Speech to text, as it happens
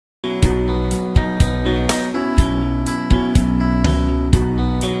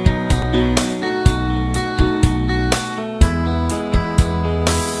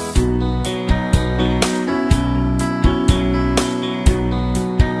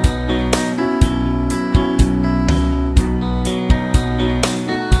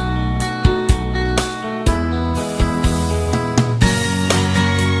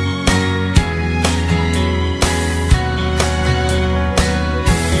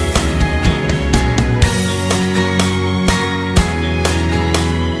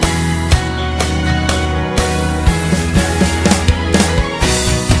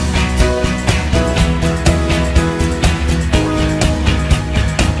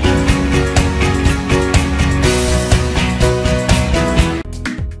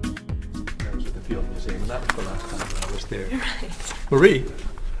Marie,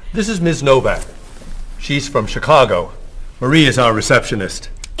 this is Ms. Novak. She's from Chicago. Marie is our receptionist.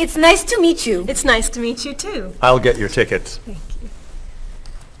 It's nice to meet you. It's nice to meet you, too. I'll get your tickets. Thank you.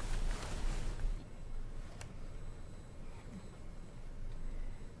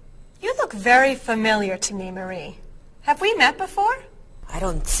 You look very familiar to me, Marie. Have we met before? I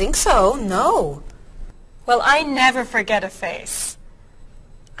don't think so, no. Well, I never forget a face.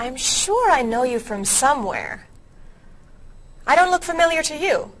 I'm sure I know you from somewhere. I don't look familiar to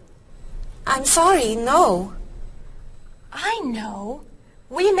you. I'm sorry, no. I know.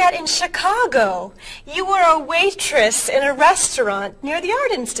 We met in Chicago. You were a waitress in a restaurant near the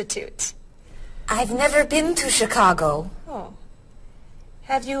Art Institute. I've never been to Chicago. Oh.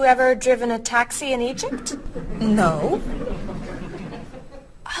 Have you ever driven a taxi in Egypt? No.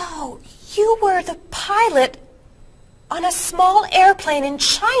 Oh, you were the pilot on a small airplane in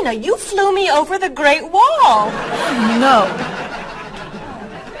China. You flew me over the Great Wall. No.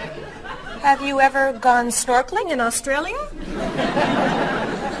 Have you ever gone snorkeling in Australia?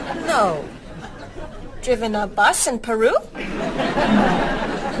 No. Driven a bus in Peru?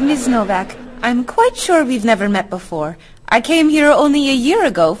 Ms. Novak, I'm quite sure we've never met before. I came here only a year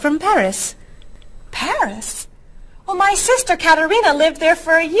ago from Paris. Paris? Well, my sister Katerina lived there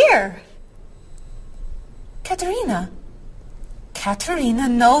for a year. Katerina? Katerina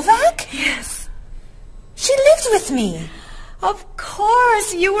Novak? Yes. She lived with me. Of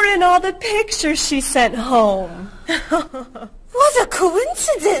course, you were in all the pictures she sent home. What a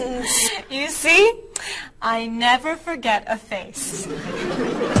coincidence. You see, I never forget a face.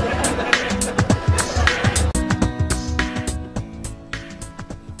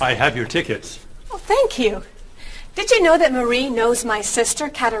 I have your tickets. Oh, thank you. Did you know that Marie knows my sister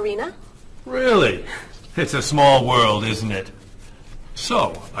Katerina? Really? It's a small world, isn't it?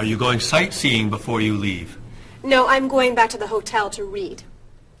 So, are you going sightseeing before you leave? No, I'm going back to the hotel to read.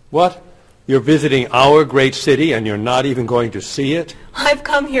 What? You're visiting our great city and you're not even going to see it? I've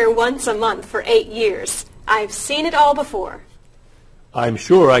come here once a month for 8 years. I've seen it all before. I'm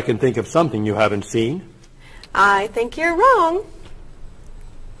sure I can think of something you haven't seen. I think you're wrong.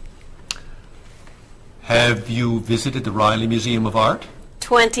 Have you visited the Riley Museum of Art?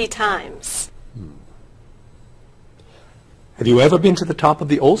 20 times. Have you ever been to the top of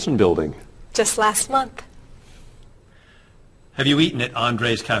the Olsen building? Just last month. Have you eaten at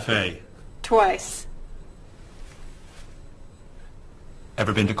Andre's Cafe? Twice.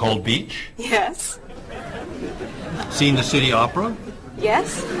 Ever been to Cold Beach? Yes. Seen the City Opera?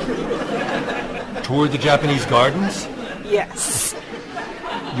 Yes. Toured the Japanese gardens? Yes.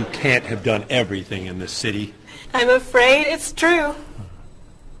 You can't have done everything in this city. I'm afraid it's true.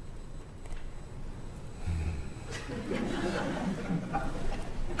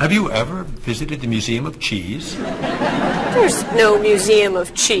 Have you ever visited the Museum of Cheese? There's no museum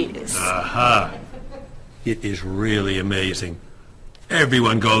of cheese. Aha. It is really amazing.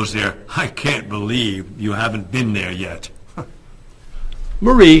 Everyone goes there. I can't believe you haven't been there yet.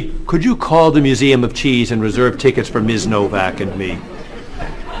 Marie, could you call the Museum of Cheese and reserve tickets for Ms. Novak and me?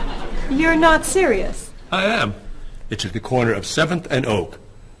 You're not serious. I am. It's at the corner of 7th and Oak.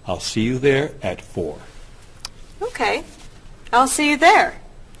 I'll see you there at 4. Okay. I'll see you there.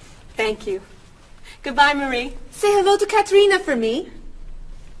 Thank you. Goodbye, Marie. Say hello to Katerina for me.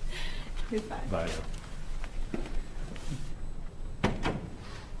 Goodbye. Bye.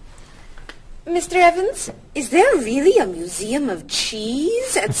 Mr. Evans, is there really a museum of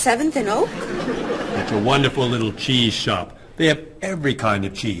cheese at 7th and Oak? It's a wonderful little cheese shop. They have every kind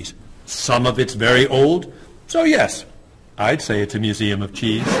of cheese. Some of it's very old. So yes, I'd say it's a museum of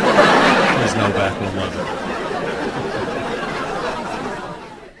cheese. Ms. Novak will love it.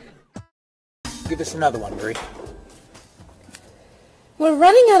 Give us another one, Marie. We're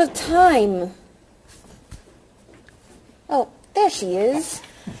running out of time. Oh, there she is.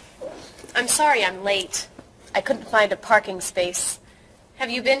 I'm sorry I'm late. I couldn't find a parking space. Have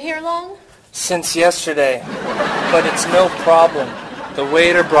you been here long? Since yesterday. But it's no problem. The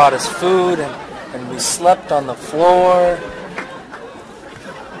waiter brought us food, and we slept on the floor.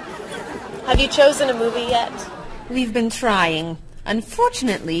 Have you chosen a movie yet? We've been trying.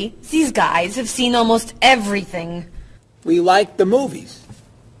 Unfortunately, these guys have seen almost everything. We like the movies.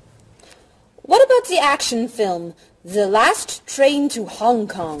 What about the action film, The Last Train to Hong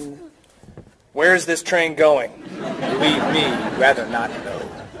Kong? Where's this train going? Believe me, rather not know.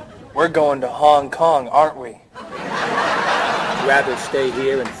 We're going to Hong Kong, aren't we? Rather stay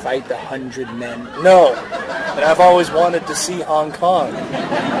here and fight the 100 men? No, but I've always wanted to see Hong Kong.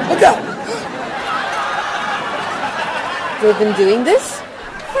 Look out! We've been doing this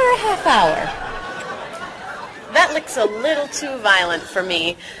for a half hour. That Catholics a little too violent for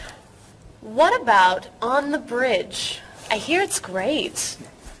me. What about On the Bridge? I hear it's great.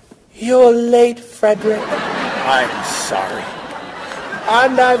 You're late, Frederick. I'm sorry.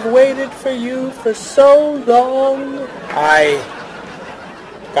 And I've waited for you for so long. I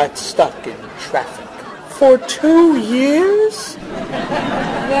got stuck in traffic for 2 years.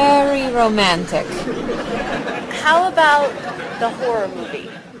 Very romantic. How about the horror movie,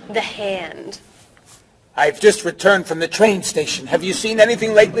 The Hand? I've just returned from the train station. Have you seen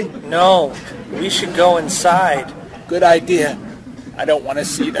anything lately? No, we should go inside. Good idea. I don't want to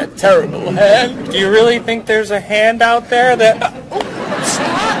see that terrible hand. Do you really think there's a hand out there that...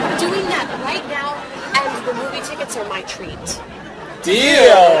 Stop doing that right now, and the movie tickets are my treat.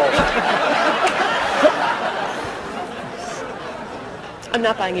 Deal! I'm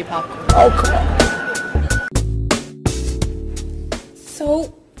not buying you popcorn. Oh, come on.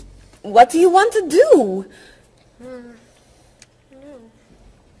 So, what do you want to do?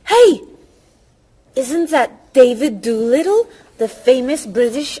 Hey! Isn't that David Doolittle, the famous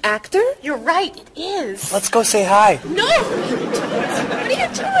British actor? You're right, it is. Let's go say hi. No! What are you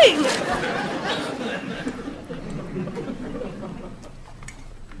doing?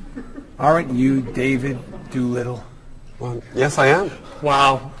 Aren't you David Doolittle? Well, yes, I am.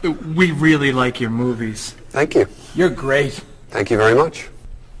 Wow, we really like your movies. Thank you. You're great. Thank you very much.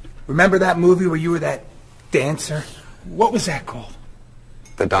 Remember that movie where you were that dancer? What was that called?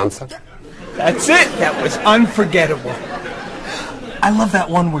 The Dancer? That's it. That was unforgettable. I love that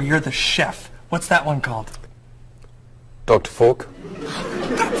one where you're the chef. What's that one called? Dr. Falk?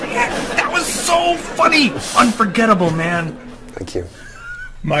 That was so funny! Unforgettable, man. Thank you.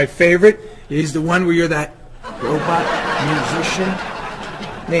 My favorite is the one where you're that robot musician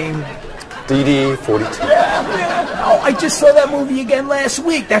named... DD-42. Oh, I just saw that movie again last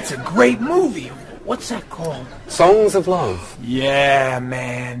week. That's a great movie. What's that called? Songs of Love. Yeah,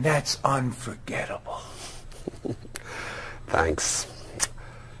 man, that's unforgettable. Thanks.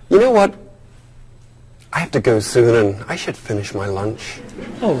 You know what? I have to go soon and I should finish my lunch.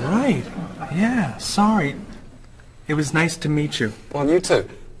 Oh, right. Yeah, sorry. It was nice to meet you. Well, you too.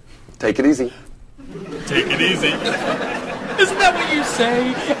 Take it easy. Take it easy. Isn't that what you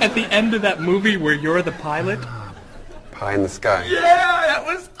say at the end of that movie where you're the pilot? Pie in the sky. Yeah, that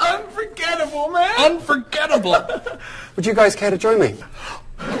was unforgettable, man. Unforgettable. Would you guys care to join me?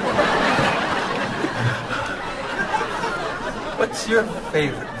 What's your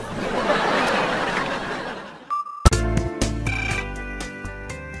favorite?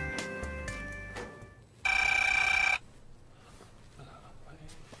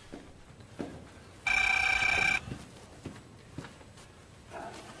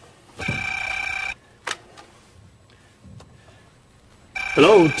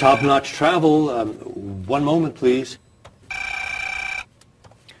 Hello, top-notch travel. One moment, please.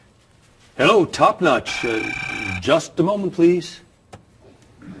 Hello, top-notch. Just a moment, please.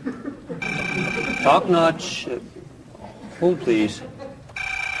 Top-notch. Hold, please.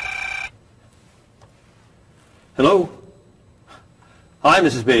 Hello? Hi,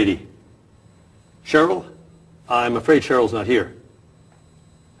 Mrs. Beatty. Cheryl? I'm afraid Cheryl's not here.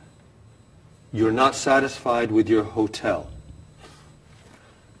 You're not satisfied with your hotel?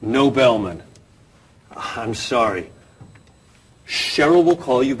 No bellman. I'm sorry. Cheryl will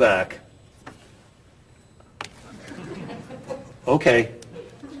call you back. Okay.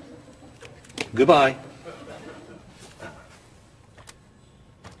 Goodbye.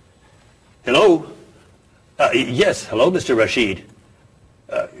 Hello? Yes, hello, Mr. Rashid.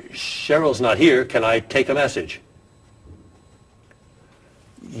 Cheryl's not here. Can I take a message?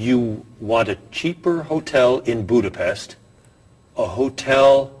 You want a cheaper hotel in Budapest? A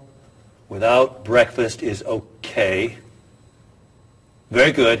hotel without breakfast is okay.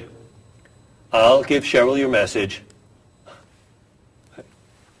 Very good. I'll give Cheryl your message.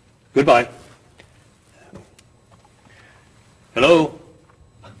 Goodbye. Hello?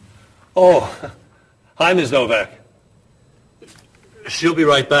 Oh, hi, Ms. Novak. She'll be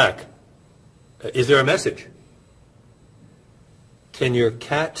right back. Is there a message? Can your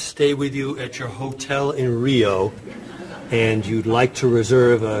cat stay with you at your hotel in Rio, and you'd like to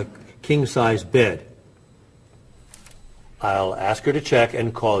reserve a king-size bed? I'll ask her to check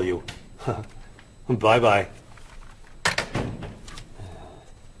and call you. Bye-bye.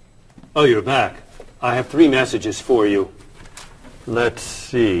 Oh, you're back. I have 3 messages for you. Let's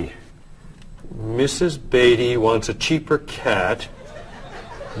see. Mrs. Beatty wants a cheaper cat.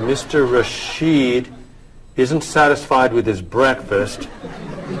 Mr. Rashid isn't satisfied with his breakfast.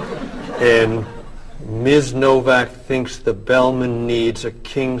 And Ms. Novak thinks the bellman needs a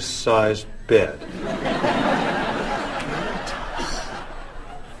king-size bed.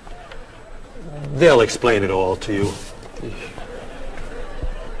 They'll explain it all to you.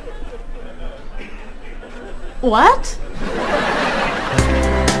 What?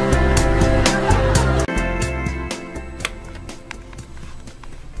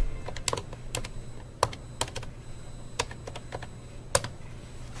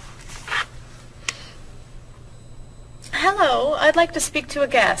 Hello, I'd like to speak to a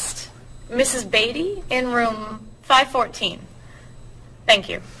guest. Mrs. Beatty in room 514. Thank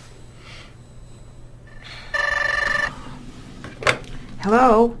you.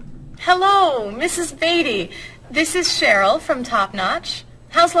 Hello? Hello, Mrs. Beatty. This is Cheryl from Top Notch.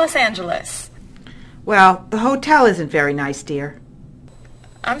 How's Los Angeles? Well, the hotel isn't very nice, dear.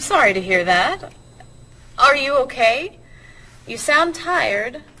 I'm sorry to hear that. Are you okay? You sound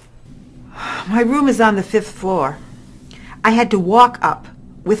tired. My room is on the 5th floor. I had to walk up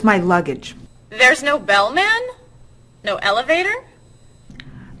with my luggage. There's no bellman? No elevator?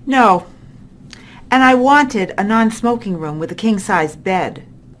 No. And I wanted a non-smoking room with a king-size bed.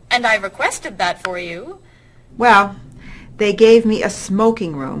 And I requested that for you. Well, they gave me a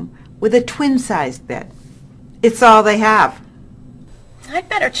smoking room with a twin-sized bed. It's all they have. I'd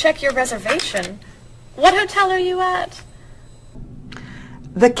better check your reservation. What hotel are you at?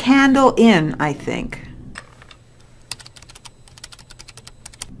 The Candle Inn, I think.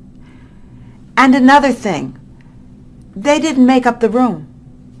 And another thing. They didn't make up the room.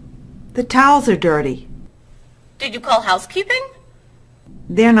 The towels are dirty. Did you call housekeeping?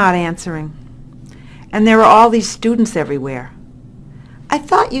 They're not answering. And there are all these students everywhere. I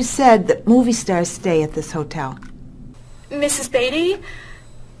thought you said that movie stars stay at this hotel. Mrs. Beatty,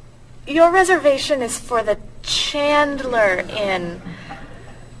 your reservation is for the Chandler Inn.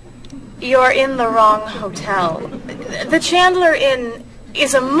 You're in the wrong hotel. The Chandler Inn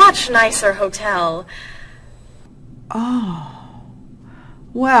is a much nicer hotel. Oh.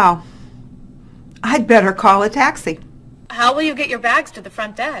 Well, I'd better call a taxi. How will you get your bags to the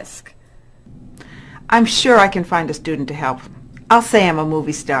front desk? I'm sure I can find a student to help. I'll say I'm a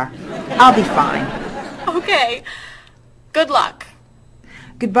movie star. I'll be fine. Okay. Good luck.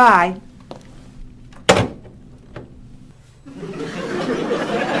 Goodbye.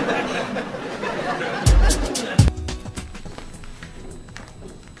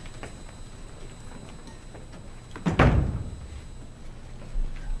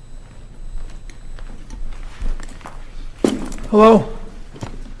 Hello?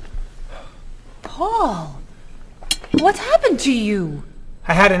 Paul, what's happened to you?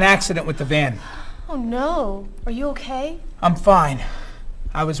 I had an accident with the van. Oh no. Are you okay? I'm fine.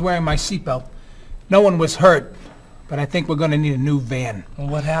 I was wearing my seatbelt. No one was hurt, but I think we're going to need a new van.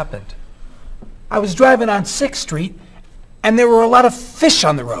 What happened? I was driving on 6th Street, and there were a lot of fish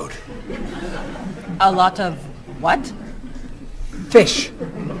on the road. A lot of what? Fish.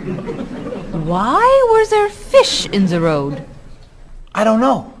 Why was there fish in the road? I don't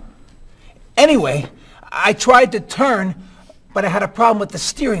know. Anyway, I tried to turn, but I had a problem with the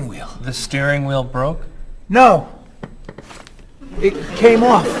steering wheel. The steering wheel broke? No. It came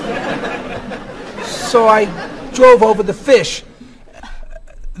off. So I drove over the fish.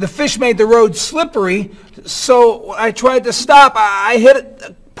 The fish made the road slippery, so I tried to stop. I hit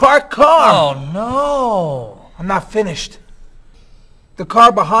a parked car. Oh, no. I'm not finished. The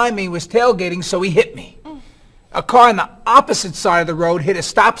car behind me was tailgating, so he hit me. A car on the opposite side of the road hit a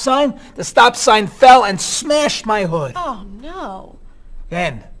stop sign. The stop sign fell and smashed my hood. Oh no.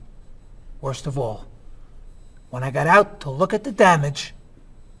 Then, worst of all, when I got out to look at the damage,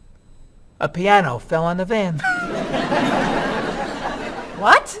 a piano fell on the van.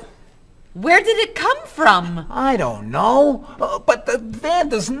 What? Where did it come from? I don't know, but the van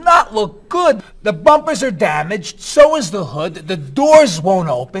does not look good. The bumpers are damaged, so is the hood, the doors won't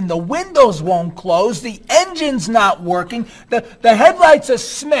open, the windows won't close, the engine's not working, the headlights are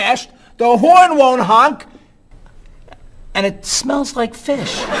smashed, the horn won't honk, and it smells like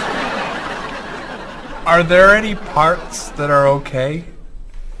fish. Are there any parts that are okay?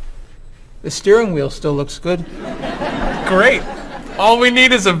 The steering wheel still looks good. Great. All we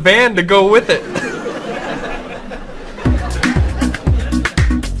need is a van to go with it.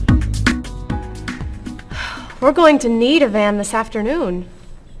 We're going to need a van this afternoon.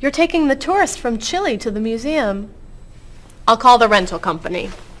 You're taking the tourist from Chile to the museum. I'll call the rental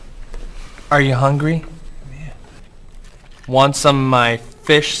company. Are you hungry? Yeah. Want some of my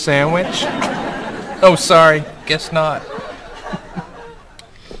fish sandwich? Oh, sorry. Guess not.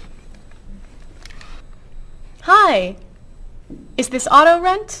 Hi. Is this auto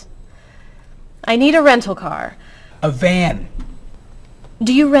rent? I need a rental car. A van.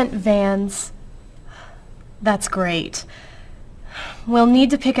 Do you rent vans? That's great. We'll need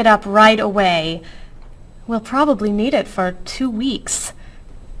to pick it up right away. We'll probably need it for 2 weeks.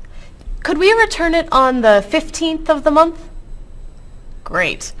 Could we return it on the 15th of the month?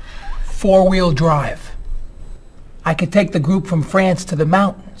 Great. 4-wheel drive. I could take the group from France to the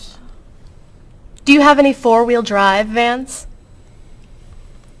mountains. Do you have any 4-wheel drive vans?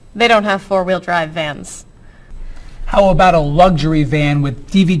 They don't have 4-wheel drive vans. How about a luxury van with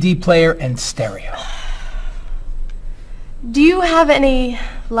DVD player and stereo? Do you have any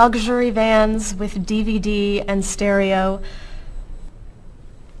luxury vans with DVD and stereo?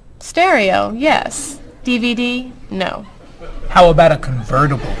 Stereo, yes. DVD, no. How about a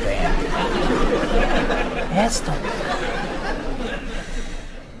convertible van? Yes, don't.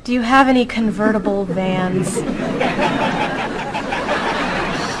 Do you have any convertible vans?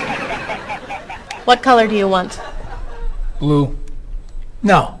 What color do you want? Blue.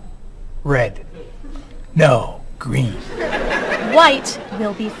 No. Red. No. Green. White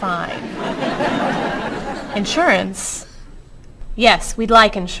will be fine. Insurance? Yes, we'd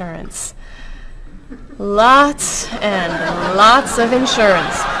like insurance. Lots and lots of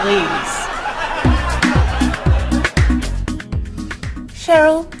insurance, please.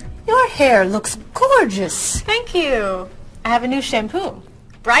 Cheryl, your hair looks gorgeous. Thank you. I have a new shampoo.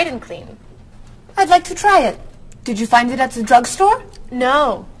 Bright and clean. I'd like to try it. Did you find it at the drugstore?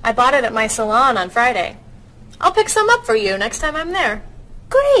 No, I bought it at my salon on Friday. I'll pick some up for you next time I'm there.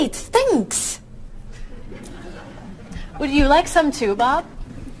 Great, thanks. Would you like some too, Bob?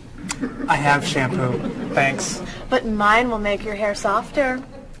 I have shampoo. Thanks. But mine will make your hair softer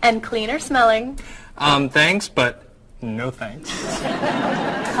and cleaner smelling. Thanks, but no thanks.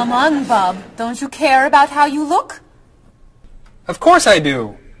 Come on, Bob. Don't you care about how you look? Of course I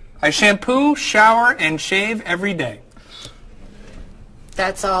do. I shampoo, shower, and shave every day.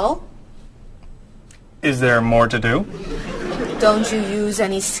 That's all? Is there more to do? Don't you use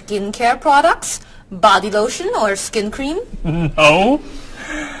any skincare products? Body lotion or skin cream? No.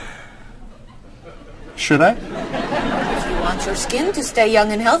 Should I? If you want your skin to stay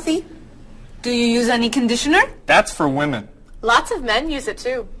young and healthy. Do you use any conditioner? That's for women. Lots of men use it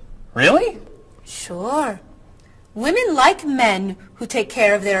too. Really? Sure. Women like men who take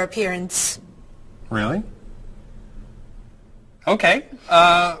care of their appearance. Really? Okay.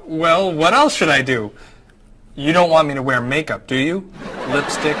 Well, what else should I do? You don't want me to wear makeup, do you?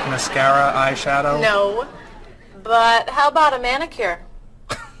 Lipstick, mascara, eyeshadow? No. But how about a manicure?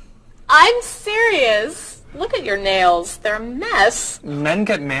 I'm serious. Look at your nails. They're a mess. Men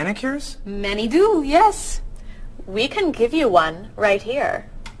get manicures? Many do, yes. We can give you one right here.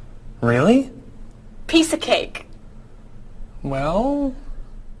 Really? Piece of cake. Well...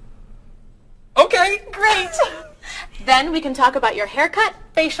 Okay. Great. Then we can talk about your haircut,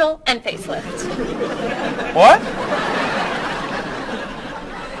 facial, and facelift. What?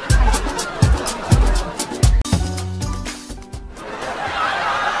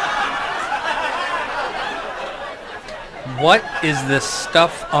 What is this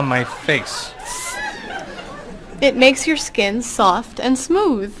stuff on my face? It makes your skin soft and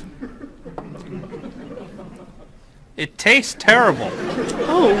smooth. It tastes terrible.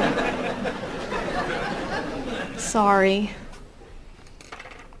 Oh. Sorry.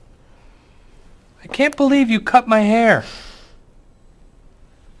 I can't believe you cut my hair.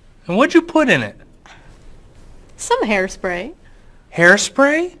 And what'd you put in it? Some hairspray.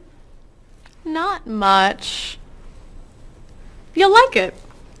 Hairspray? Not much. You'll like it.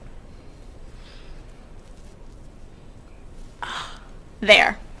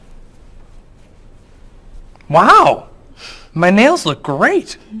 There. Wow! My nails look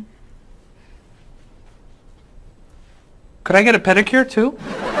great. Could I get a pedicure too?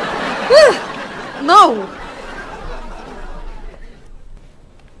 No.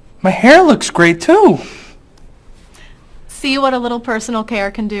 My hair looks great too. See what a little personal care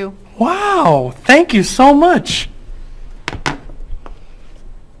can do. Wow! Thank you so much.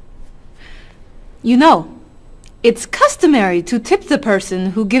 You know, it's customary to tip the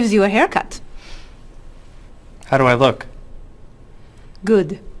person who gives you a haircut. How do I look?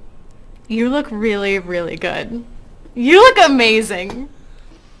 Good. You look really, really good. You look amazing.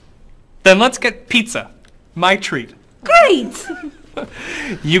 Then let's get pizza. My treat. Great!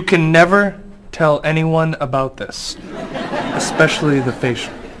 You can never tell anyone about this. Especially the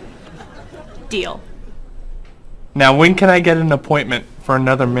facial. Deal. Now, when can I get an appointment for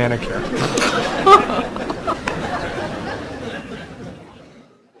another manicure?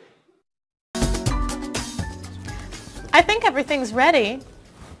 I think everything's ready.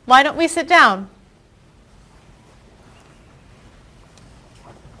 Why don't we sit down?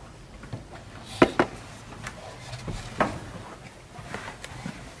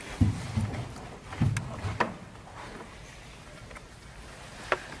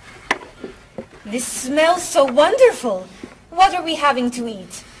 This smells so wonderful. What are we having to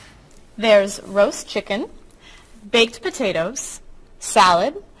eat? There's roast chicken, baked potatoes,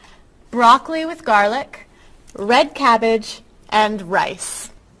 salad, broccoli with garlic, red cabbage, and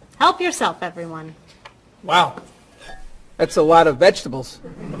rice. Help yourself, everyone. Wow. That's a lot of vegetables.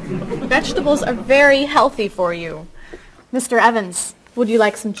 Vegetables are very healthy for you. Mr. Evans, would you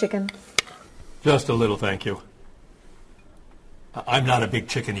like some chicken? Just a little, thank you. I'm not a big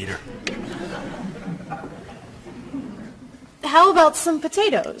chicken eater. How about some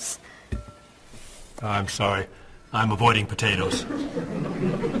potatoes? I'm sorry. I'm avoiding potatoes.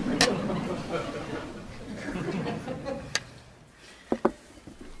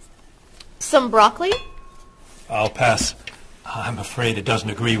 Some broccoli? I'll pass. I'm afraid it doesn't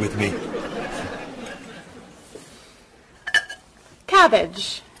agree with me.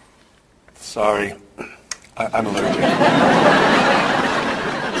 Cabbage. Sorry. I'm allergic.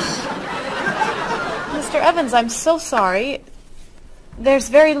 Mr. Evans, I'm so sorry. There's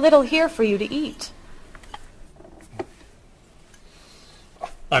very little here for you to eat.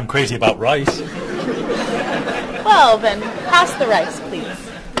 I'm crazy about rice. Well, then, pass the rice, please.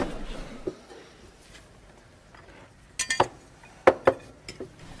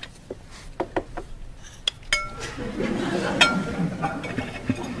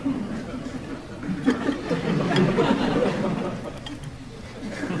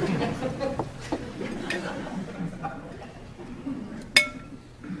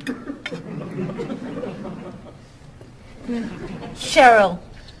 Cheryl,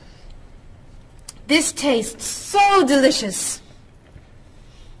 this tastes so delicious.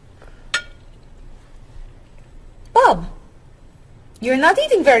 Bob, you're not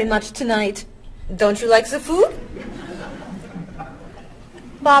eating very much tonight. Don't you like the food?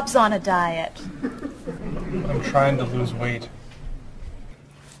 Bob's on a diet. I'm trying to lose weight.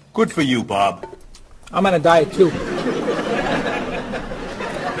 Good for you, Bob. I'm on a diet too.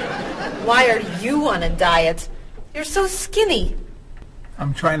 Why are you on a diet? You're so skinny.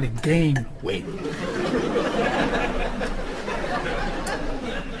 I'm trying to gain weight.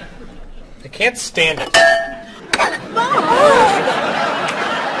 I can't stand it.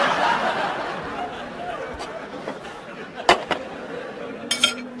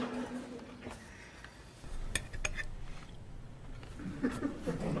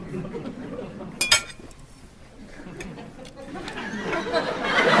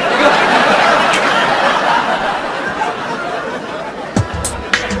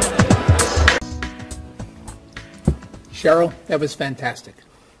 Cheryl, that was fantastic.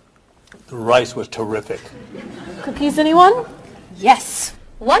 The rice was terrific. Cookies, anyone? Yes.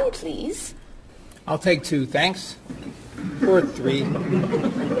 One, please. I'll take 2, thanks. Or 3.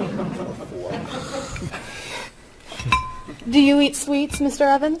 Do you eat sweets,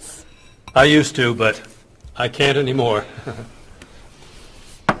 Mr. Evans? I used to, but I can't anymore.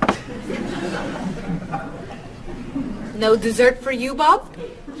 No dessert for you, Bob?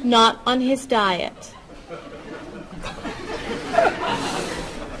 Not on his diet.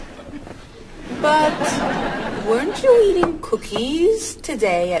 But weren't you eating cookies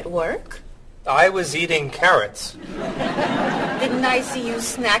today at work? I was eating carrots. Didn't I see you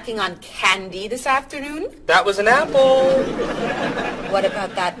snacking on candy this afternoon? That was an apple. What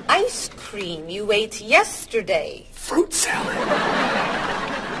about that ice cream you ate yesterday? Fruit salad.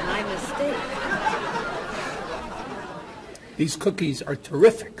 My mistake. These cookies are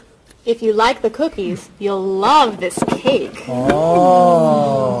terrific. If you like the cookies, you'll love this cake.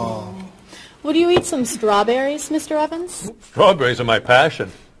 Oh. Would you eat some strawberries, Mr. Evans? Strawberries are my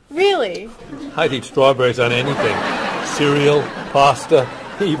passion. Really? I'd eat strawberries on anything. Cereal, pasta,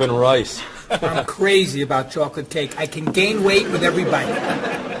 even rice. I'm crazy about chocolate cake. I can gain weight with every bite.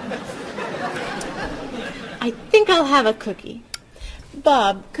 I think I'll have a cookie.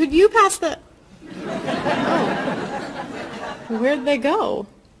 Bob, could you pass the... Oh. Where'd they go?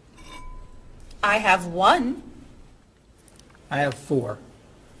 I have 1. I have 4.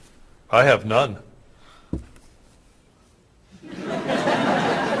 I have none.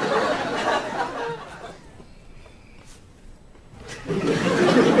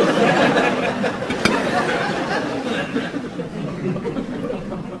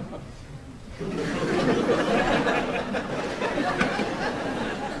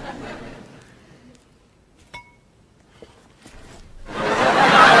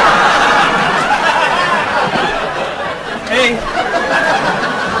 Hey,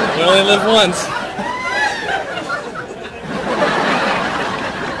 you only live once.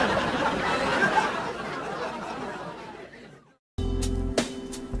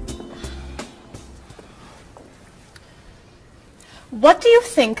 What do you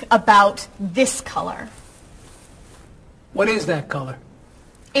think about this color? What is that color?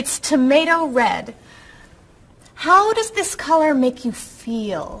 It's tomato red. How does this color make you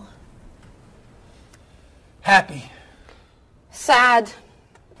feel? Happy. Sad.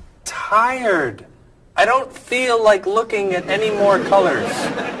 Tired. I don't feel like looking at any more colors.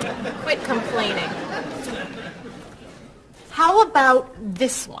 Quit complaining. How about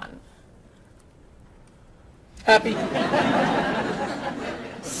this one? Happy.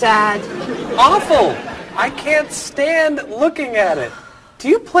 Sad. Awful. I can't stand looking at it. Do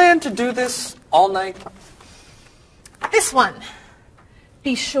you plan to do this all night? This one.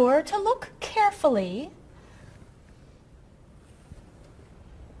 Be sure to look carefully.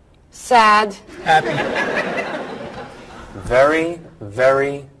 Sad. Happy. Very,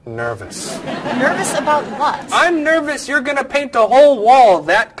 very nervous. Nervous about what? I'm nervous you're going to paint the whole wall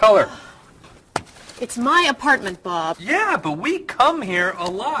that color. It's my apartment, Bob. Yeah, but we come here a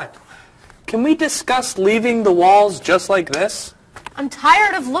lot. Can we discuss leaving the walls just like this? I'm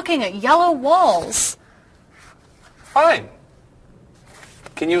tired of looking at yellow walls. Fine.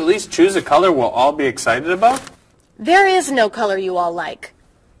 Can you at least choose a color we'll all be excited about? There is no color you all like.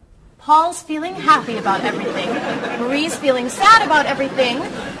 Paul's feeling happy about everything. Marie's feeling sad about everything.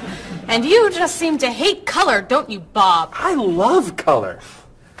 And you just seem to hate color, don't you, Bob? I love color.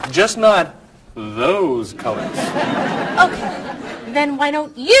 Just not those colors. Okay, then why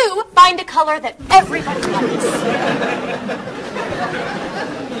don't you find a color that everybody likes?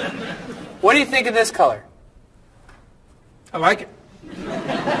 What do you think of this color? I like it.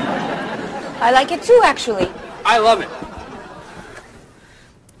 I like it too, actually. I love it.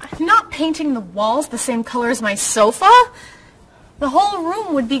 I'm not painting the walls the same color as my sofa. The whole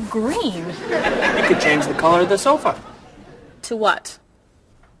room would be green. You could change the color of the sofa. To what?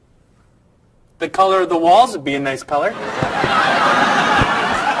 The color of the walls would be a nice color.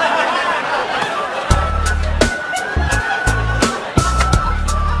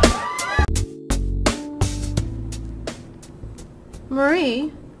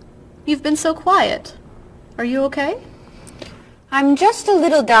 Marie, you've been so quiet. Are you okay? I'm just a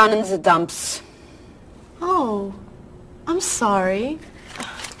little down in the dumps. Oh, I'm sorry.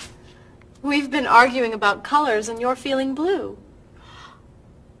 We've been arguing about colors and you're feeling blue.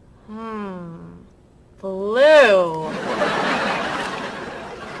 Blue.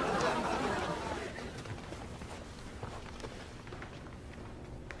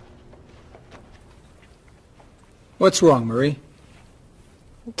 What's wrong, Marie?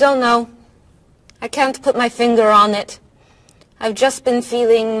 Don't know. I can't put my finger on it. I've just been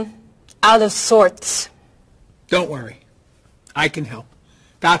feeling out of sorts. Don't worry. I can help.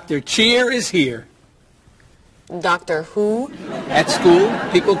 Dr. Cheer is here. Doctor who? At school,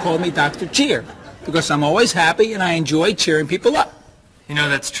 people call me Dr. Cheer because I'm always happy and I enjoy cheering people up. You know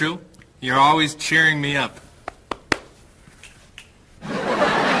that's true. You're always cheering me up.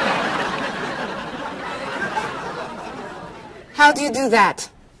 How do you do that?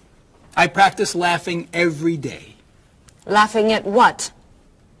 I practice laughing every day. Laughing at what?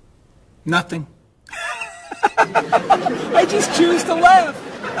 Nothing. I just choose to laugh.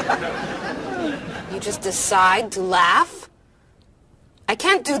 You just decide to laugh? I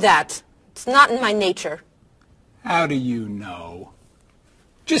can't do that. It's not in my nature. How do you know?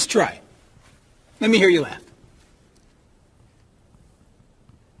 Just try it. Let me hear you laugh.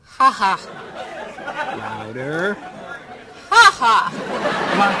 Ha ha. Louder. Ha ha.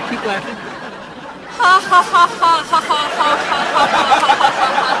 Come on, keep laughing. Ha ha ha ha ha ha ha.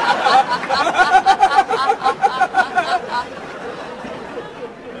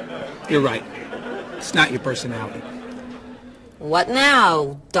 You're right. It's not your personality. What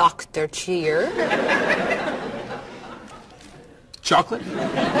now, Dr. Cheer? Chocolate?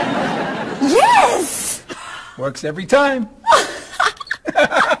 Yes! Works every time.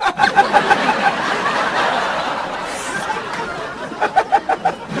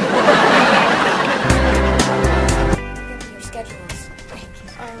 Your schedules.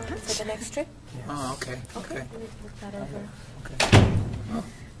 For the next trip? Oh, okay. Okay.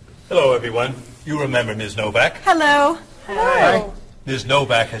 Hello, everyone. You remember Ms. Novak? Hello. Hello. Ms.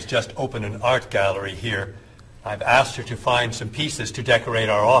 Novak has just opened an art gallery here. I've asked her to find some pieces to decorate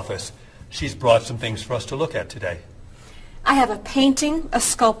our office. She's brought some things for us to look at today. I have a painting, a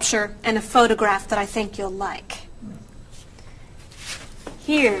sculpture, and a photograph that I think you'll like.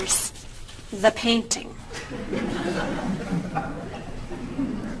 Here's the painting.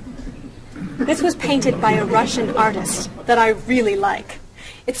 This was painted by a Russian artist that I really like.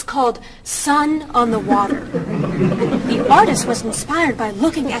 It's called Sun on the Water. The artist was inspired by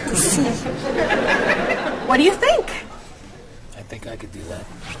looking at the sea. What do you think? I think think I could do that.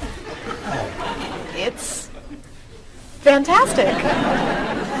 It's fantastic.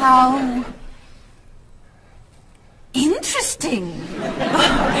 How interesting.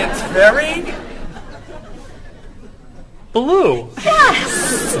 It's very blue.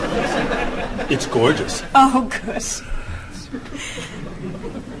 Yes. It's gorgeous. Oh, good.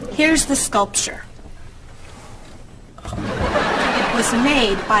 Here's the sculpture. It was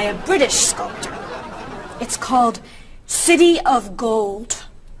made by a British sculptor. It's called City of Gold.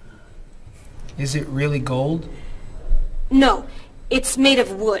 Is it really gold? No, it's made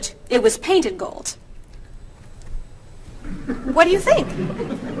of wood. It was painted gold. What do you think?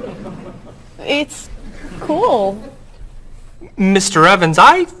 It's cool. Mr. Evans,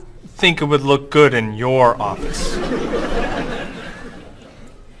 I think it would look good in your office.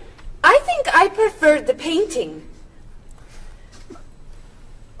 I think I preferred the painting.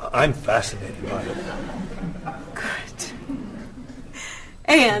 I'm fascinated by it. Good.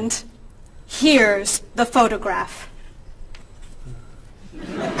 And here's the photograph.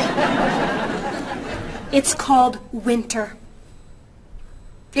 It's called Winter.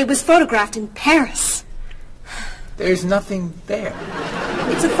 It was photographed in Paris. There's nothing there.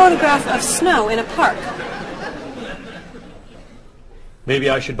 It's a photograph of snow in a park. Maybe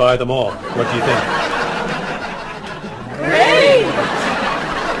I should buy them all. What do you think? Great!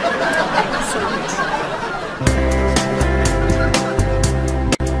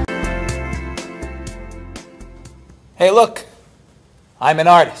 Hey, look. I'm an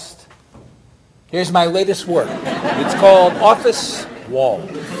artist. Here's my latest work. It's called Office Walls.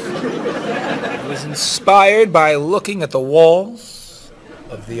 It was inspired by looking at the walls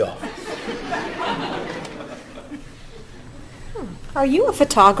of the office. Are you a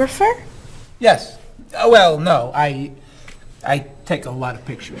photographer? Yes. Well, no. I take a lot of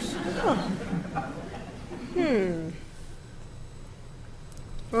pictures.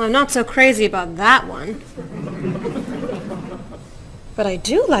 Well, I'm not so crazy about that one. But I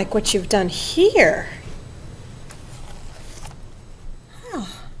do like what you've done here. Oh,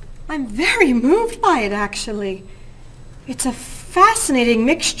 I'm very moved by it, actually. It's a fascinating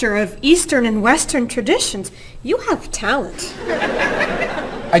mixture of Eastern and Western traditions. You have talent.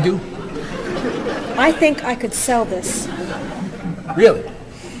 I do. I think I could sell this. Really?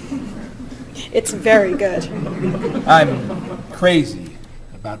 It's very good. I'm crazy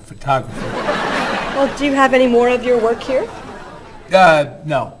about photography. Well, do you have any more of your work here?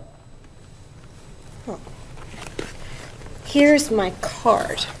 No. Oh. Here's my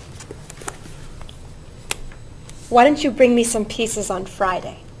card. Why don't you bring me some pieces on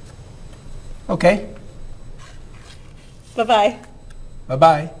Friday? Okay. Bye-bye.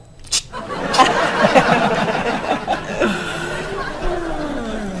 Bye-bye.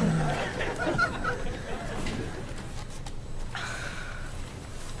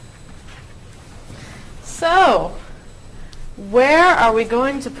 So, where are we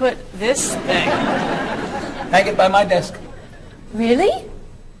going to put this thing? Hang it by my desk. Really?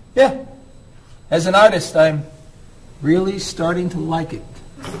 Yeah. As an artist, I'm really starting to like it.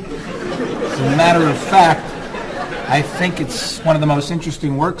 As a matter of fact, I think it's one of the most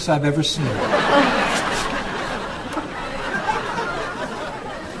interesting works I've ever seen.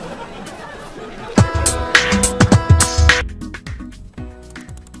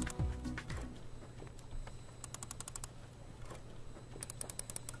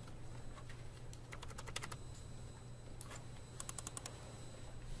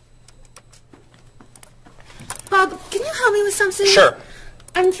 Bob, can you help me with something? Sure.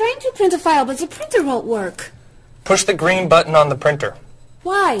 I'm trying to print a file, but the printer won't work. Push the green button on the printer.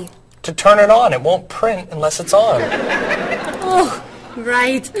 Why? To turn it on. It won't print unless it's on. Oh,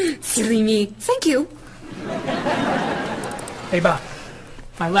 right. Silly me. Thank you. Hey, Bob.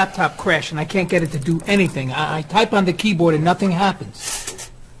 My laptop crashed and I can't get it to do anything. I type on the keyboard and nothing happens.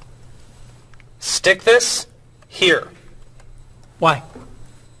 Stick this here Why?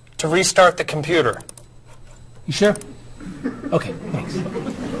 to restart the computer. You sure? Okay, thanks.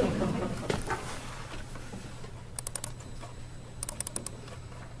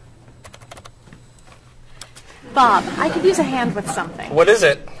 Bob, I could use a hand with something. What is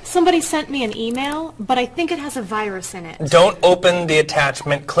it? Somebody sent me an email, but I think it has a virus in it. Don't open the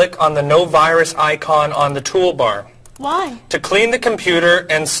attachment. Click on the no virus icon on the toolbar Why? to clean the computer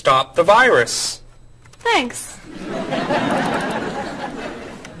and stop the virus. Thanks.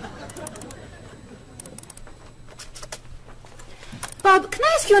 Bob, can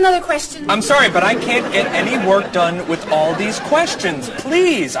I ask you another question? I'm sorry, but I can't get any work done with all these questions.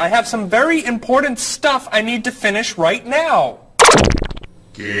 Please, I have some very important stuff I need to finish right now.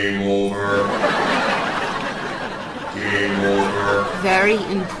 Game over. Game over. very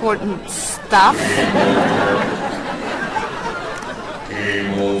important stuff.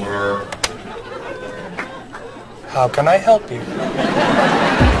 Game over. How can I help you?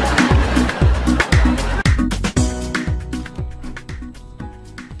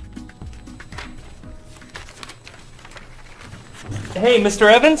 Hey,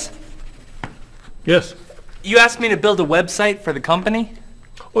 Mr. Evans? Yes. You asked me to build a website for the company?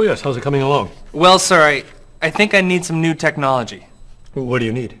 Oh, yes. How's it coming along? Well, sir, I think I need some new technology. What do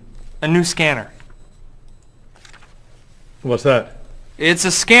you need? A new scanner. What's that? It's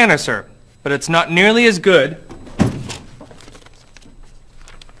a scanner, sir, but it's not nearly as good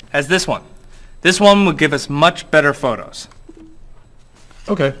as this one. This one would give us much better photos.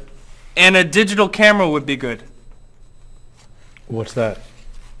 Okay. And a digital camera would be good. What's that?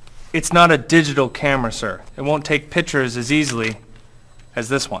 It's not a digital camera, sir. It won't take pictures as easily as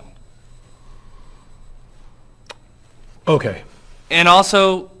this one. Okay. And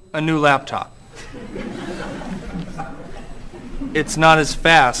also a new laptop. It's not as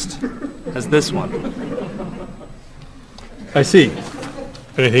fast as this one. I see.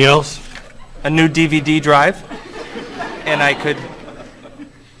 Anything else? A new DVD drive. And I could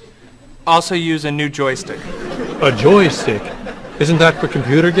also use a new joystick. A joystick? Isn't that for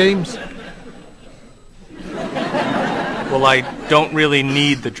computer games? Well, I don't really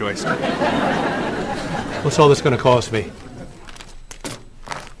need the joystick. What's all this going to cost me?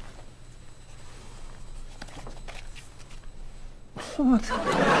 What?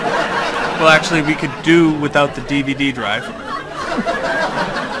 Well, actually, we could do without the DVD drive.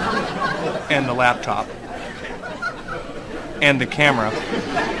 And the laptop. And the camera.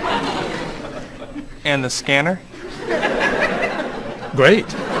 And the scanner. Great.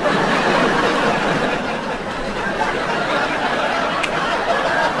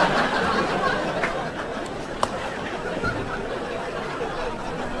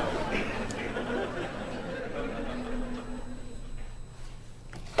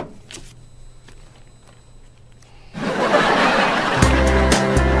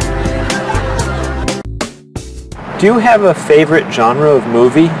 Do you have a favorite genre of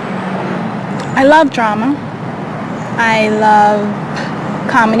movie? I love drama. I love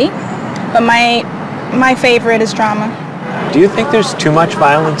comedy, but my favorite is drama. Do you think there's too much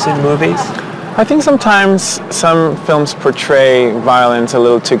violence in movies? I think sometimes some films portray violence a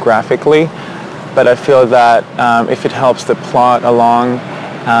little too graphically, but I feel that if it helps the plot along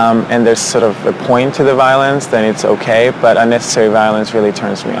and there's sort of a point to the violence, then it's okay, but unnecessary violence really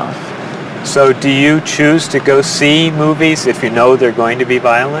turns me off. So do you choose to go see movies if you know they're going to be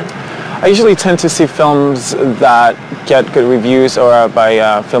violent? I usually tend to see films that get good reviews or are by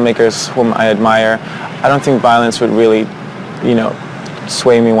filmmakers whom I admire. I don't think violence would really,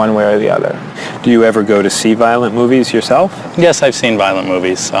 sway me one way or the other. Do you ever go to see violent movies yourself? Yes, I've seen violent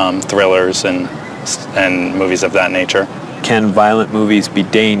movies, thrillers and movies of that nature. Can violent movies be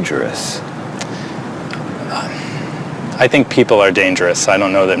dangerous? I think people are dangerous. I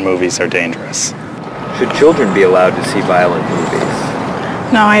don't know that movies are dangerous. Should children be allowed to see violent movies?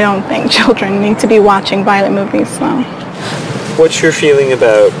 No, I don't think children need to be watching violent movies, no. What's your feeling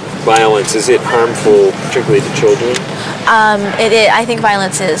about violence? Is it harmful, particularly to children? I think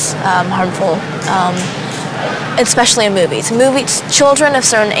violence is harmful, especially in movies. Children of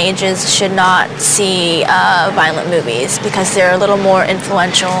certain ages should not see violent movies because they're a little more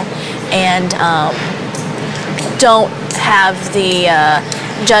influential and don't have the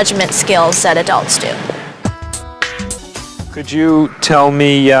judgment skills that adults do. Could you tell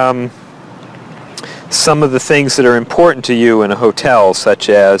me some of the things that are important to you in a hotel, such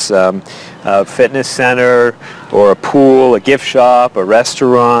as a fitness center, or a pool, a gift shop, a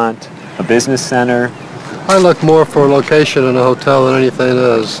restaurant, a business center? I look more for a location in a hotel than anything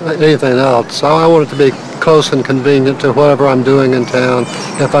else. I want it to be close and convenient to whatever I'm doing in town.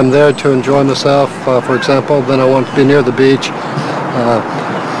 If I'm there to enjoy myself, for example, then I want to be near the beach.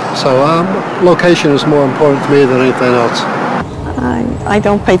 So location is more important to me than anything else. I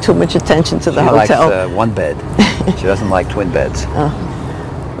don't pay too much attention to the hotel. She likes one bed. She doesn't like twin beds.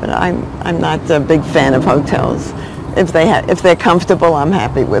 But I'm not a big fan of hotels. If they're comfortable, I'm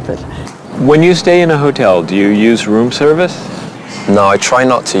happy with it. When you stay in a hotel, do you use room service? No, I try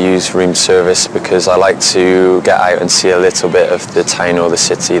not to use room service because I like to get out and see a little bit of the town or the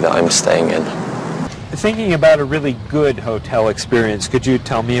city that I'm staying in. Thinking about a really good hotel experience, could you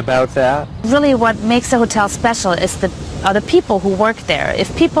tell me about that? Really what makes a hotel special is the people who work there.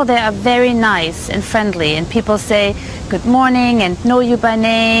 If people there are very nice and friendly and people say good morning and know you by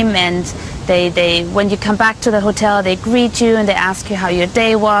name, and they when you come back to the hotel they greet you and they ask you how your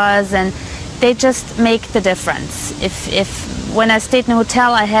day was, and they just make the difference. If when I stayed in a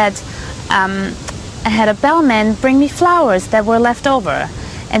hotel, I had a bellman bring me flowers that were left over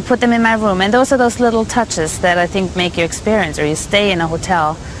and put them in my room. And those are those little touches that I think make your experience, or you stay in a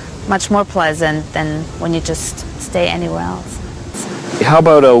hotel, much more pleasant than when you just stay anywhere else. How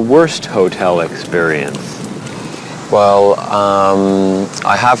about a worst hotel experience? Well,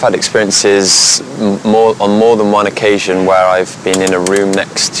 I have had experiences on more than one occasion where I've been in a room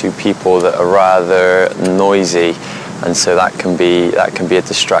next to people that are rather noisy, and so that can be a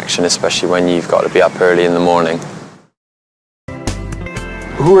distraction, especially when you've got to be up early in the morning.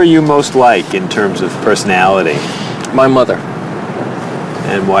 Who are you most like in terms of personality? My mother.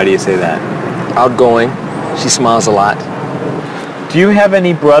 And why do you say that? Outgoing. She smiles a lot. Do you have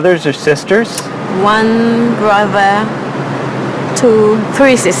any brothers or sisters? One brother,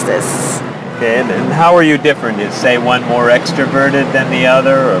 three sisters. Okay, and how are you different? Is, say, one more extroverted than the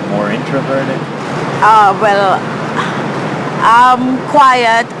other, or more introverted? Well, I'm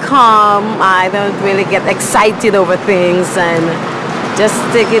quiet, calm. I don't really get excited over things and just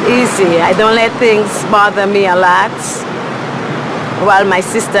take it easy. I don't let things bother me a lot. While my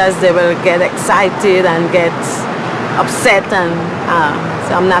sisters, they will get excited and get upset, and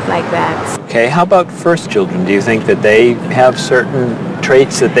so I'm not like that. Okay, how about first children? Do you think that they have certain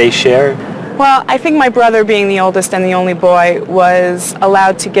traits that they share? Well, I think my brother, being the oldest and the only boy, was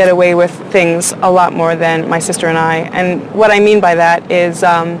allowed to get away with things a lot more than my sister and I. And what I mean by that is,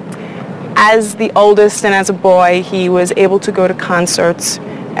 as the oldest and as a boy, he was able to go to concerts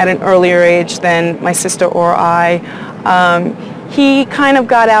at an earlier age than my sister or I. He kind of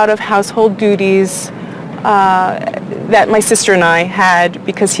got out of household duties that my sister and I had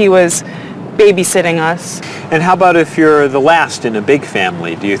because he was babysitting us. And how about if you're the last in a big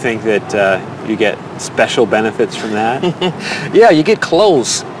family? Do you think that you get special benefits from that? Yeah, you get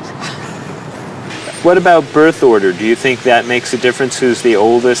clothes. What about birth order? Do you think that makes a difference who's the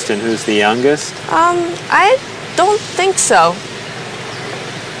oldest and who's the youngest? I don't think so.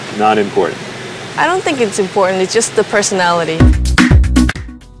 Not important. I don't think it's important. It's just the personality.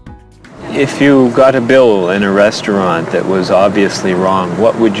 If you got a bill in a restaurant that was obviously wrong,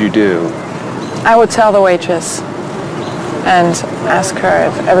 what would you do? I would tell the waitress and ask her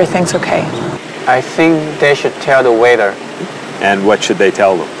if everything's okay. I think they should tell the waiter. And what should they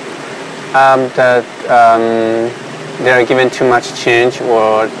tell them? That they're given too much change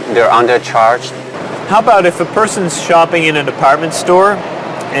or they're undercharged. How about if a person's shopping in a department store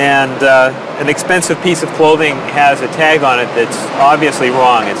and an expensive piece of clothing has a tag on it that's obviously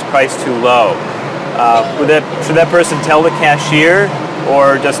wrong, it's priced too low. Should that person tell the cashier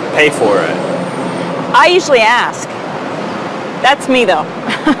or just pay for it? I usually ask. That's me, though.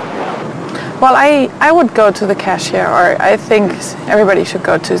 Well, I would go to the cashier, or I think everybody should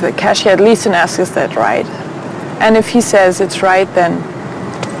go to the cashier at least and ask, is that right? And if he says it's right, then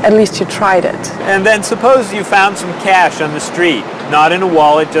at least you tried it. And then suppose you found some cash on the street, not in a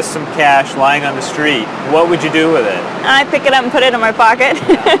wallet, just some cash lying on the street. What would you do with it? I pick it up and put it in my pocket.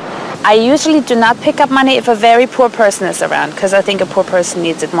 I usually do not pick up money if a very poor person is around, because I think a poor person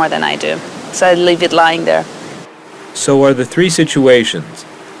needs it more than I do. So I leave it lying there. So are the three situations,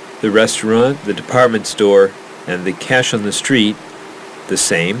 the restaurant, the department store, and the cash on the street, the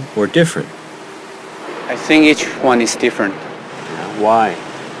same or different? I think each one is different. Why?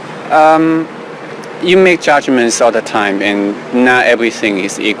 You make judgments all the time, and not everything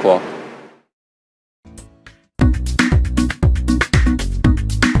is equal.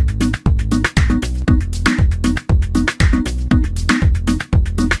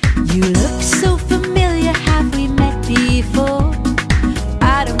 You look so familiar, have we met before?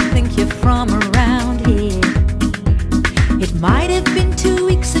 I don't think you're from around here. It might have been 2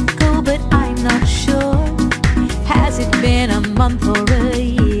 weeks ago, but I'm not sure. Has it been a month or a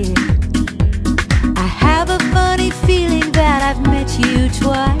year? I have a funny feeling that I've met you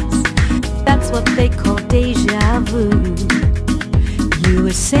twice. That's what they call deja vu. You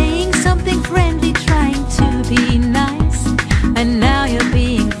were saying something friendly, trying to be nice, and now you're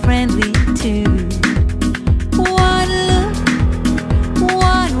being friendly too. One look,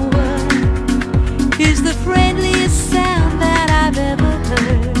 one word is the friendliest sound that I've ever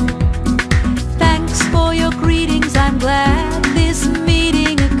heard. Thanks for your greetings, I'm glad this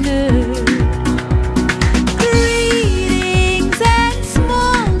meeting occurred. Greetings and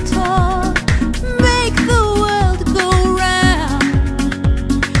small talk make the world go round.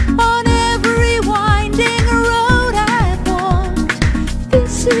 On every winding road I've walked,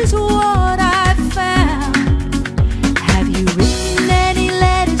 this is what I've found. Have you written any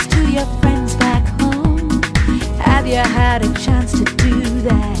letters to your friends back home? Have you had a chance to do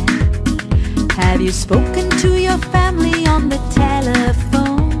that? Have you spoken to your family on on the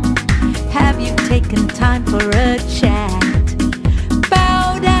telephone? Have you taken time for a chat?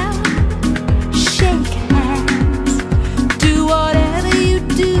 Bow down, shake hands, do whatever you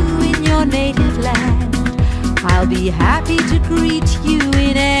do in your native land. I'll be happy to greet you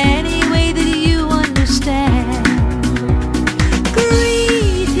in any way that you understand.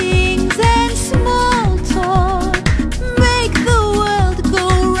 Greetings and small talk make the world go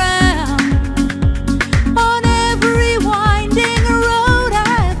round. On every winding road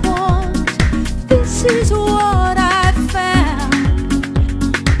I've walked, this is what I've found.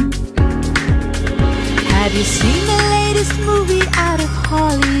 Have you seen the latest movie out of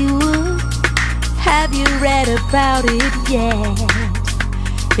Hollywood? Have you read about it yet?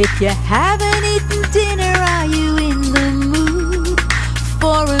 If you haven't eaten dinner, are you in the mood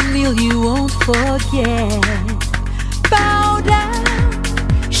for a meal you won't forget? Bow down,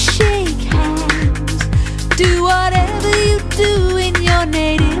 shake hands, do whatever you do in your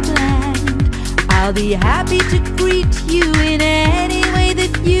native land. I'll be happy to greet you in any way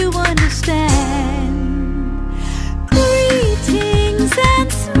that you understand. Greetings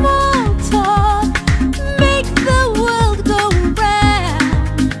and small talk make the world go round.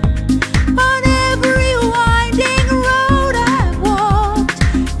 On every winding road I've walked,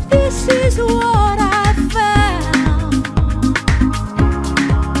 this is what I've found.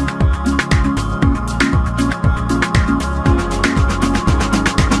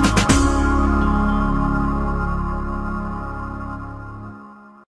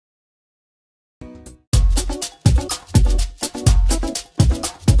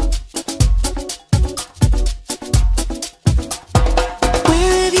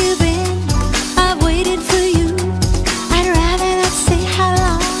 Where have you been? I've waited for you. I'd rather not say how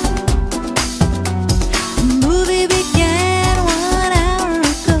long. The movie began 1 hour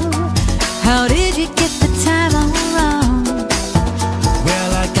ago. How did you get the time all wrong?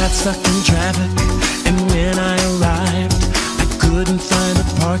 Well, I got stuck in traffic, and when I arrived, I couldn't find a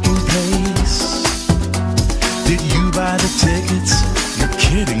parking place. Did you buy the tickets? You're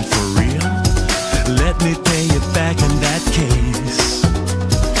kidding, for real? Let me pay you back in that case.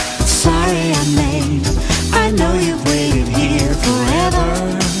 Sorry I'm late. I know you've waited here forever.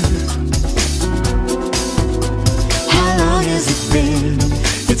 How long has it been?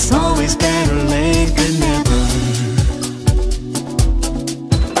 It's always better late than never.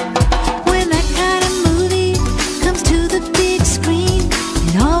 When that kind of movie comes to the big screen,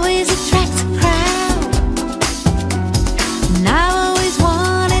 it always attracts a crowd. And I've always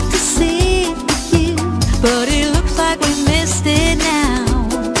wanted to see it with you, but it looks like we missed it now.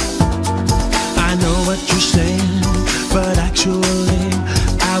 I know what you're saying, but actually,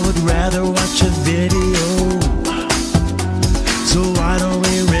 I would rather watch a video. So why don't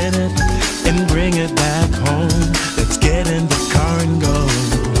we rent it and bring it back home? Let's get in the car and go.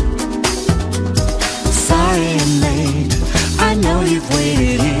 Sorry I'm late. I know you've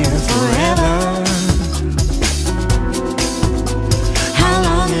waited here forever. How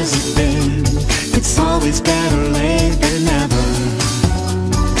long has it been? It's always better late than never.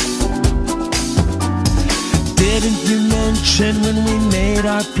 Didn't you mention when we made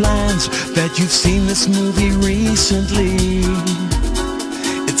our plans that you've seen this movie recently?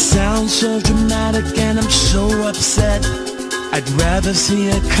 It sounds so dramatic and I'm so upset. I'd rather see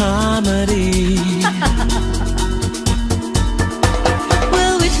a comedy.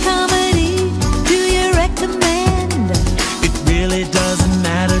 Well, which comedy do you recommend? It really doesn't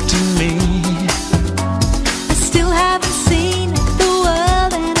matter to me. I still haven't seen The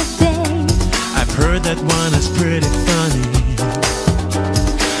World in a Day. I've heard that one is pretty funny.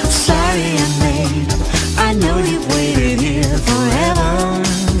 Sorry I'm late. I know you've waited here forever.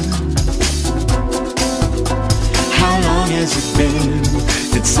 How long has it been?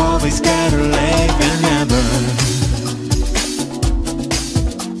 It's always better late than never.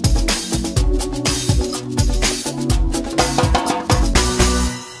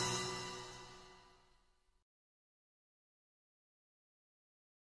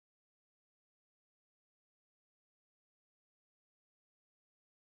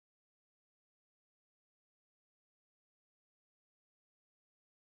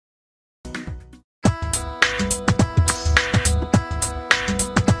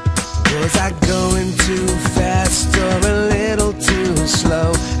 Was I going too fast or a little too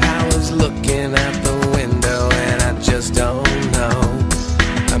slow? I was looking out the window and I just don't know.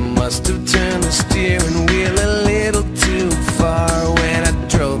 I must have turned the steering wheel a little too far when I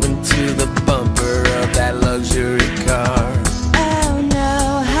drove into the bumper of that luxury car. Oh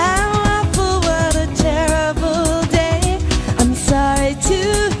no, how awful, what a terrible day. I'm sorry to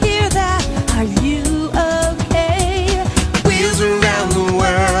hear that. Are you okay?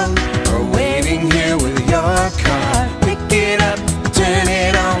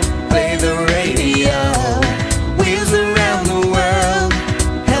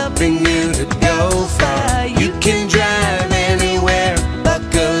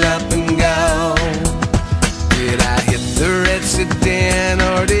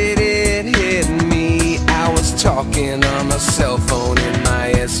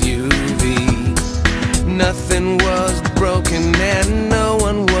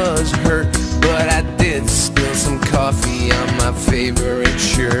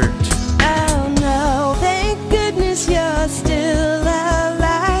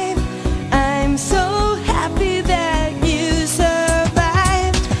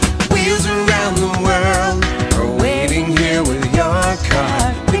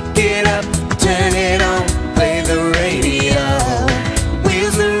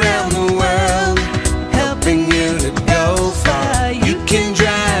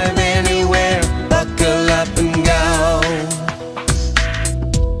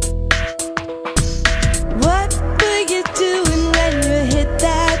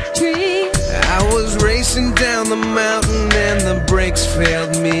 sparks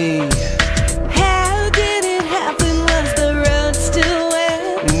failed me. How did it happen? Was the road still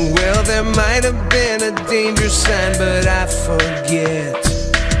wet? Well, there might have been a danger sign, but I forget.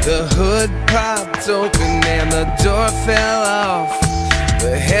 The hood popped open and the door fell off.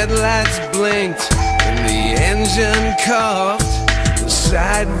 The headlights blinked and the engine coughed. The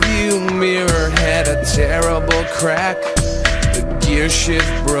side view mirror had a terrible crack. The gear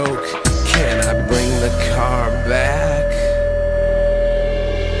shift broke. Can I bring the car back?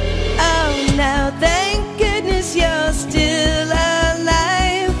 Oh no, thank goodness you're still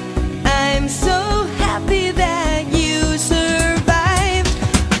alive. I'm so happy that you survived.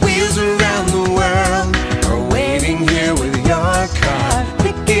 Wheels around the world are waiting here with your car.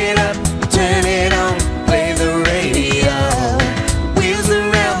 Pick it up, turn it on, play the radio. Wheels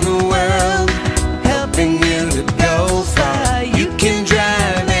around the world, helping you to go far. You can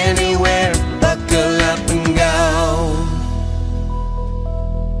drive anywhere, buckle up and go.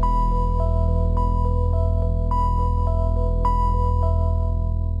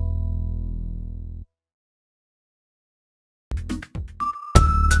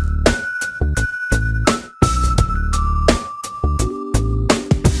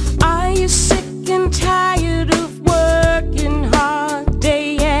 Are you sick and tired of working hard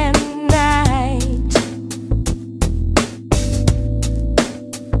day and night?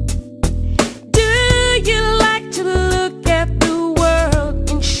 Do you like to look at the world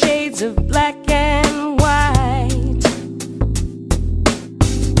in shades of black and white?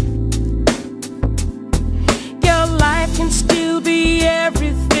 Your life can still be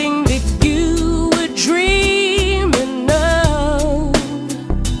everything that you were dreaming of.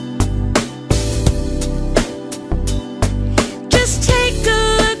 Just take a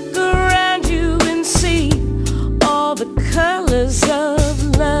look around you and see all the colors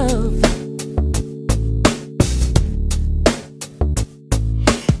of love.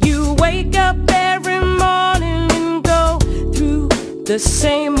 You wake up every morning and go through the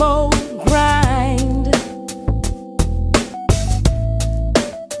same old grind.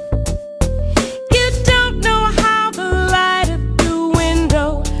 You don't know how the light at the window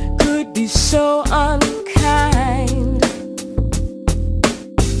could be so unkind.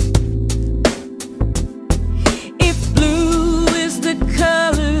 If blue is the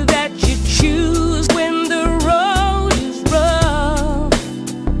color that you choose when the road is rough,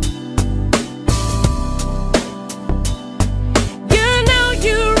 you know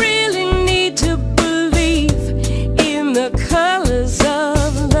you really need to believe in the colors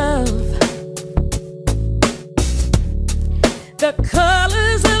of love. The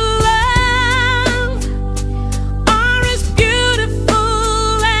colors of love are as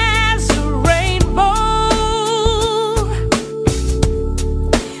beautiful as a rainbow.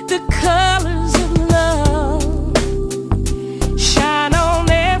 The colors of love shine on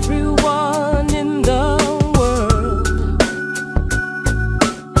everyone in the world.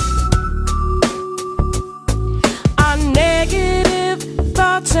 Our negative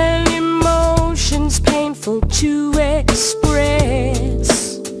thoughts and emotions painful to express.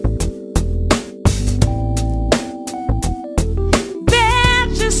 They're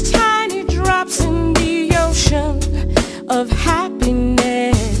just tiny drops in the ocean of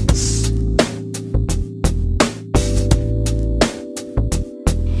happiness.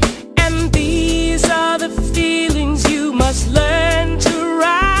 And these are the feelings you must learn to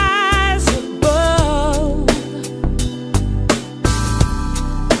rise above.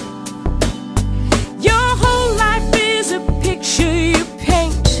 Your whole life is a picture you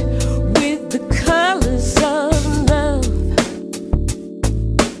paint with the colors of love.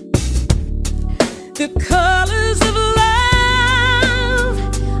 The colors of love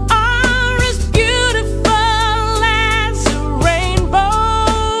are as beautiful as a rainbow.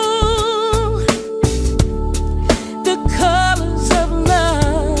 The colors of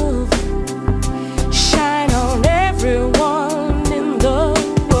love shine on everyone in the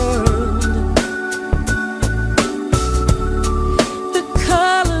world. The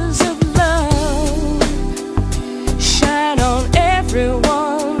colors of love shine on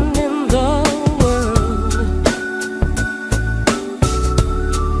everyone in the world.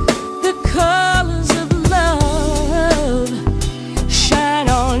 The colors of love shine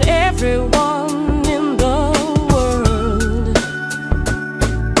on everyone in the world.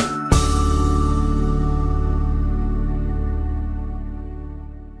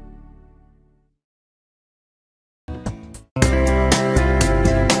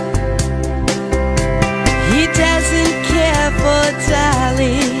 He doesn't care for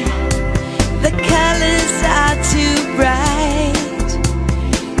Dolly. The colors are too bright.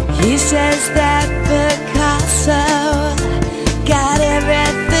 He says that Picasso got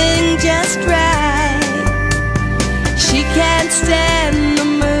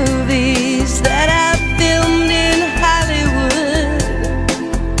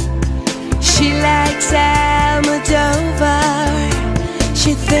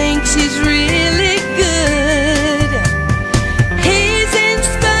she thinks he's really good.